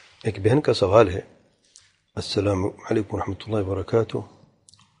ایک بہن کا سوال ہے. السلام علیکم ورحمۃ اللہ وبرکاتہ.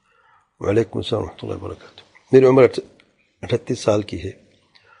 وعلیکم السلام ورحمۃ اللہ وبرکاتہ. میری عمر 38 سال کی ہے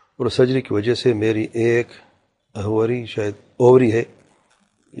اور سرجری کی وجہ سے میری ایک اووری ہے.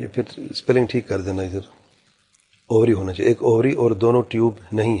 یہ پھر اسپیلنگ ٹھیک کر دینا, ادھر اووری ہونا چاہیے. ایک اووری اور دونوں ٹیوب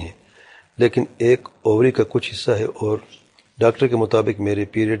نہیں ہیں, لیکن ایک اووری کا کچھ حصہ ہے اور ڈاکٹر کے مطابق میرے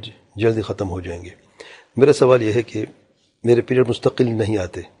پیریڈ جلدی ختم ہو جائیں گے. میرا سوال یہ ہے کہ میرے پیریڈ مستقل نہیں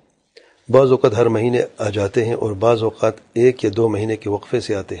آتے. بعض اوقات ہر مہینے آ جاتے ہیں اور بعض اوقات 1 یا 2 مہینے کے وقفے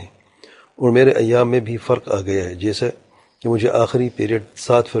سے آتے ہیں, اور میرے ایام میں بھی فرق آ گیا ہے. جیسے کہ مجھے آخری پیریڈ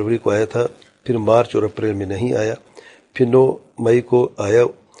 7 فروری کو آیا تھا, پھر مارچ اور اپریل میں نہیں آیا, پھر 9 مئی کو آیا,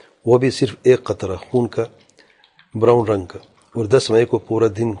 وہ بھی صرف 1 قطرہ خون کا براؤن رنگ کا, اور 10 مئی کو پورا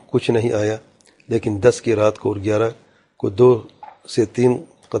دن کچھ نہیں آیا, لیکن 10 کی رات کو اور 11 کو 2 سے 3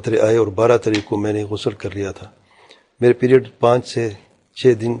 قطرے آئے, اور 12 تاریخ کو میں نے غسل کر لیا تھا. میرے پیریڈ 5 سے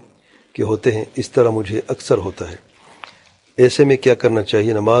 6 دن کے ہوتے ہیں. اس طرح مجھے اکثر ہوتا ہے. ایسے میں کیا کرنا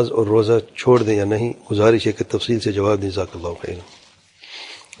چاہیے؟ نماز اور روزہ چھوڑ دیں یا نہیں؟ گزارش ہے کہ تفصیل سے جواب دیں. جزاک اللہ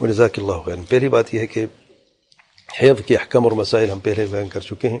خیر. جزاک اللہ خیر. پہلی بات یہ ہے کہ حیض کے احکام اور مسائل ہم پہلے بیان کر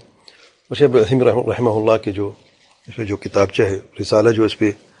چکے ہیں. شیخ ابراہیم رحمہ اللہ کے جو کتابچہ ہے, رسالہ, جو اس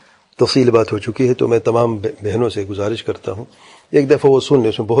پہ تفصیل بات ہو چکی ہے, تو میں تمام بہنوں سے گزارش کرتا ہوں ایک دفعہ وہ سن لیں.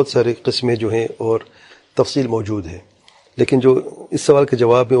 اس میں بہت سارے قسمیں جو ہیں اور تفصیل موجود ہے. لیکن جو اس سوال کے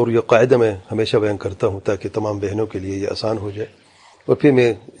جواب میں, اور یہ قاعدہ میں ہمیشہ بیان کرتا ہوں تاکہ تمام بہنوں کے لیے یہ آسان ہو جائے, اور پھر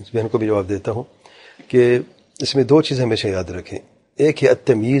میں اس بہن کو بھی جواب دیتا ہوں کہ اس میں 2 چیزیں ہمیشہ یاد رکھیں. ایک ہے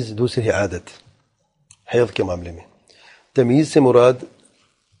التمییز, دوسری ہے عادت. حیض کے معاملے میں تمییز سے مراد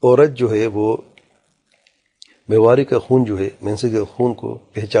عورت جو ہے وہ مہواری کا خون جو ہے, مینسٹریل کے خون کو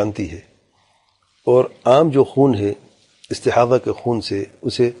پہچانتی ہے, اور عام جو خون ہے استحاضہ کے خون سے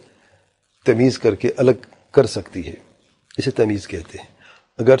اسے تمیز کر کے الگ کر سکتی ہے. اسے تمیز کہتے ہیں.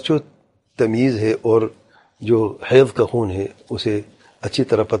 اگرچہ تمیز ہے اور جو حیض کا خون ہے اسے اچھی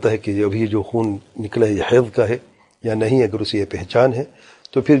طرح پتہ ہے کہ ابھی جو خون نکلا ہے یہ حیض کا ہے یا نہیں. اگر اسے یہ پہچان ہے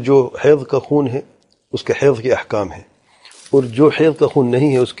تو پھر جو حیض کا خون ہے اس کے حیض کے احکام ہیں, اور جو حیض کا خون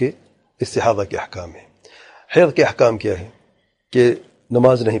نہیں ہے اس کے استحاضہ کے احکام ہیں. حیض کے احکام کیا ہے؟ کہ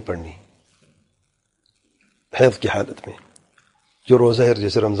نماز نہیں پڑھنی حیض کی حالت میں. جو روزہ ہے,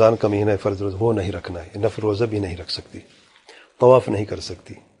 جیسے رمضان کا مہینہ ہے فرض روزہ, وہ نہیں رکھنا ہے. نفل روزہ بھی نہیں رکھ سکتی. طواف نہیں کر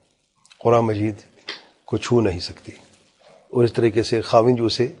سکتی. قرآن مجید کو چھو نہیں سکتی. اور اس طریقے سے خاوند جو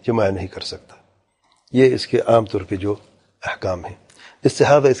اسے جمع نہیں کر سکتا. یہ اس کے عام طور پہ جو احکام ہیں.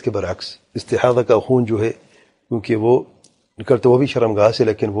 استحاضہ اس کے برعکس. استحاضہ کا خون جو ہے, کیونکہ وہ نکلتا وہ بھی شرمگاہ سے,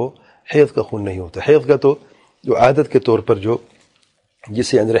 لیکن وہ حیض کا خون نہیں ہوتا. حیض کا تو جو عادت کے طور پر جو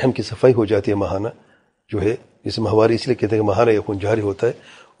جسے رحم کی صفائی ہو جاتی ہے ماہانہ جو ہے, جسے ماہواری اس لیے کہتے ہیں کہ ماہانہ یہ خون جاری ہوتا ہے,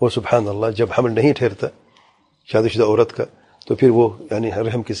 اور سبحان اللہ جب حمل نہیں ٹھہرتا شادی شدہ عورت کا تو پھر وہ یعنی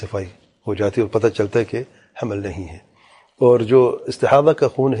رحم کی صفائی ہو جاتی ہے اور پتہ چلتا ہے کہ حمل نہیں ہے. اور جو استحاضہ کا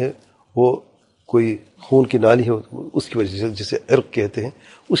خون ہے وہ کوئی خون کی نالی ہے, اس کی وجہ سے جسے عرق کہتے ہیں,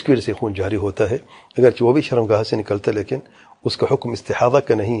 اس کی وجہ سے خون جاری ہوتا ہے. اگرچہ وہ بھی شرمگاہ سے نکلتا ہے, لیکن اس کا حکم استحاضہ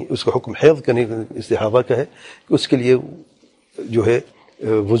کا نہیں, اس کا حکم حیض کا نہیں, استحاضہ کا ہے. کہ اس کے لیے جو ہے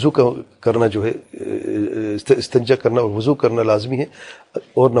وضو کرنا جو ہے, استنجا کرنا اور وضو کرنا لازمی ہے,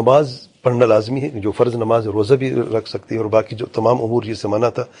 اور نماز پڑھنا لازمی ہے. جو فرض نماز, روزہ بھی رکھ سکتی ہے, اور باقی جو تمام امور جس سے منع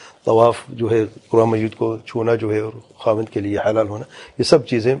تھا, طواف جو ہے, قرآن مجید کو چھونا جو ہے, اور خاوند کے لیے حلال ہونا, یہ سب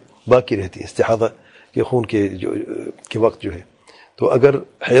چیزیں باقی رہتی ہیں استحاضہ کے خون کے وقت جو ہے. تو اگر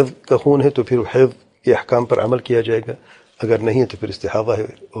حیض کا خون ہے تو پھر حیض کے احکام پر عمل کیا جائے گا, اگر نہیں ہے تو پھر استحاضہ ہے.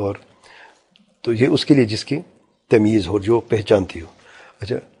 اور تو یہ اس کے لیے جس کی تمیز ہو, جو پہچانتی ہو.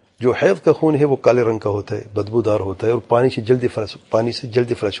 اچھا, جو حیض کا خون ہے وہ کالے رنگ کا ہوتا ہے, بدبودار ہوتا ہے, اور پانی سے جلدی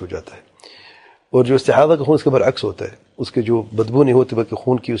فلش ہو جاتا ہے. اور جو استحاضہ کا خون اس کے برعکس ہوتا ہے, اس کے جو بدبو نہیں ہوتی بلکہ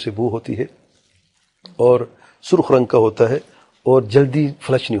خون کی اسے بو ہوتی ہے, اور سرخ رنگ کا ہوتا ہے, اور جلدی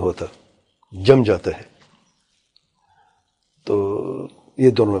فلش نہیں ہوتا, جم جاتا ہے. تو یہ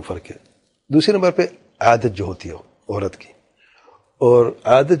دونوں میں فرق ہے. دوسرے نمبر پہ عادت جو ہوتی ہے عورت کی, اور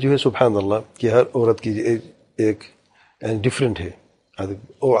عادت جو ہے سبحان اللہ کہ ہر عورت کی ایک ڈیفرنٹ ہے.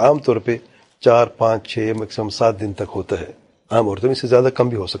 اور عام طور پہ 4 5 6 میکسیمم 7 دن تک ہوتا ہے. عام عورتوں میں اس سے زیادہ کم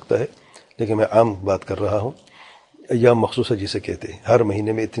بھی ہو سکتا ہے, لیکن میں عام بات کر رہا ہوں. ایام مخصوصہ جسے کہتے ہیں, ہر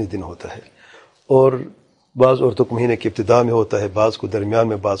مہینے میں اتنے دن ہوتا ہے. اور بعض عورتوں کو مہینے کی ابتدا میں ہوتا ہے, بعض کو درمیان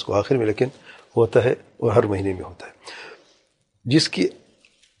میں, بعض کو آخر میں, لیکن ہوتا ہے, اور ہر مہینے میں ہوتا ہے. جس کی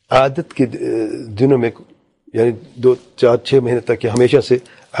عادت کے دنوں میں یعنی 2 4 6 مہینے تک ہمیشہ سے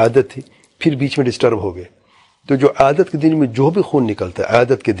عادت تھی, پھر بیچ میں ڈسٹرب ہو گئے, تو جو عادت کے دن میں جو بھی خون نکلتا ہے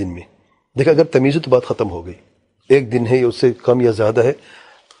عادت کے دن میں, دیکھا اگر تمیز تو بات ختم ہو گئی. 1 دن ہے یا اس سے کم یا زیادہ ہے,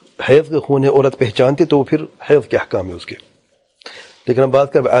 حیض کا خون ہے, عورت پہچانتی تو وہ پھر حیض کے احکام ہے اس کے. لیکن اب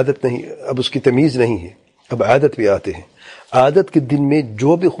بات کر اب عادت نہیں، اب اس کی تمیز نہیں ہے، اب عادت بھی آتے ہیں. عادت کے دن میں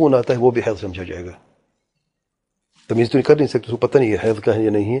جو بھی خون آتا ہے وہ بھی حیض سمجھا جائے گا. تمیز تو کر نہیں سکتے، اس کو پتہ نہیں ہے حیض کا ہے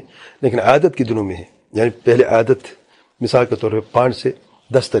یا نہیں ہے، لیکن عادت کے دنوں میں ہے. یعنی پہلے عادت مثال کے طور پہ 5 سے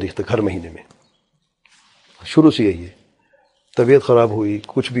 10 تاریخ تک ہر مہینے میں شروع سے یہی ہے. طبیعت خراب ہوئی،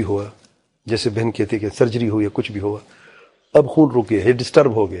 کچھ بھی ہوا، جیسے بہن کہتی ہے کہ سرجری ہوئی ہے، کچھ بھی ہوا، اب خون رک گیا ہے،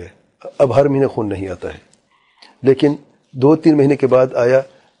 ڈسٹرب ہو گیا ہے، اب ہر مہینے خون نہیں آتا ہے. لیکن 2-3 مہینے کے بعد آیا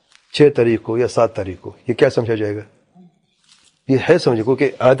 6 تاریخ کو یا 7 تاریخ کو، یہ کیا سمجھا جائے گا؟ یہ ہے سمجھے کو کہ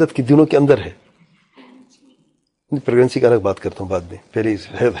عادت کے دنوں کے اندر ہے. پریگننسی کا الگ بات کرتا ہوں بعد میں، پہلے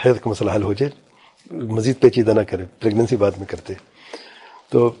حیض کا مسئلہ حل ہو جائے، مزید پیچیدہ نہ کریں، پریگننسی بعد میں کرتے.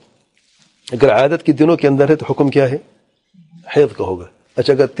 تو اگر عادت کے دنوں کے اندر ہے تو حکم کیا ہے؟ حیض کا ہوگا.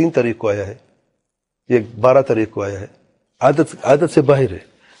 اچھا اگر 3 تاریخ کو آیا ہے یا 12 تاریخ کو آیا ہے، عادت سے باہر ہے،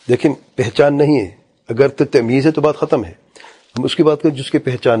 لیکن پہچان نہیں ہے. اگر تو تمیز ہے تو بات ختم ہے. ہم اس کی بات کریں جس کی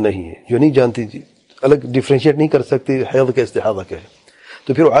پہچان نہیں ہے، جو نہیں جانتی، الگ ڈیفرینشیٹ نہیں کر سکتی حیض کا استحاضہ کا ہے،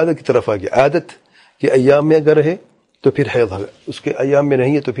 تو پھر وہ عادت کی طرف آ گیا. عادت کے ایام میں اگر ہے تو پھر حیض ہے، اس کے ایام میں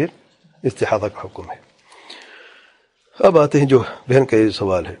نہیں ہے تو پھر استحاضہ کا حکم ہے. اب آتے ہیں جو بہن کا یہ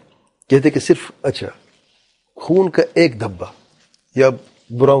سوال ہے، کہتے کہ صرف اچھا خون کا ایک دھبا یا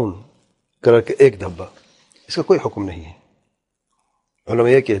براؤن کلر کا ایک دھبا، اس کا کوئی حکم نہیں ہے. علماء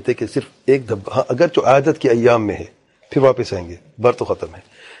یہ کہتے کہ صرف ایک دھبا، ہاں اگر جو عادت کے ایام میں ہے پھر واپس آئیں گے، بر تو ختم ہے.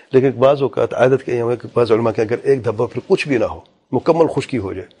 لیکن بعض اوقات عادت کے ایام میں بعض علماء کہ اگر ایک دھبا پھر کچھ بھی نہ ہو، مکمل خشکی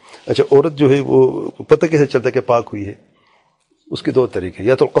ہو جائے. اچھا عورت جو ہے وہ پتہ کیسے چلتا ہے کہ پاک ہوئی ہے؟ اس کے 2 طریقے،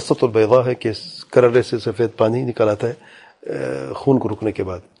 یا تو قصۃ البیضاء ہے کہ کررے سے سفید پانی نکل آتا ہے خون کو رکنے کے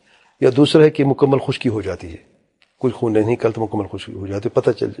بعد، یا دوسرا ہے کہ مکمل خشکی ہو جاتی ہے، کوئی خون نہیں نکلتا، مکمل خشکی ہو جاتی ہے،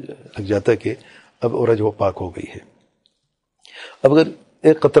 پتہ چل لگ جاتا ہے کہ اب عورت جو پاک ہو گئی ہے. اب اگر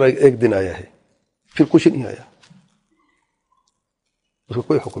ایک قطرہ ایک دن آیا ہے پھر کچھ نہیں آیا، اس کو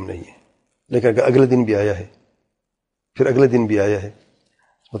کوئی حکم نہیں ہے. لیکن اگر اگلے دن بھی آیا ہے، پھر اگلے دن بھی آیا ہے،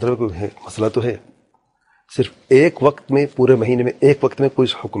 مطلب کوئی ہے مسئلہ تو ہے. صرف ایک وقت میں، پورے مہینے میں ایک وقت میں کوئی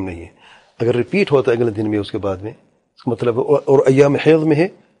حکم نہیں ہے. اگر ریپیٹ ہوتا ہے اگلے دن میں اس کے بعد میں، اس کا مطلب اور ایام حیض میں ہے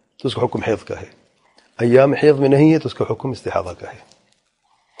تو اس کا حکم حیض کا ہے. ایام حیض میں نہیں ہے تو اس کا حکم استحاضہ کا ہے.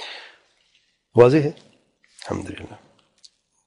 واضح ہے؟ الحمدللہ.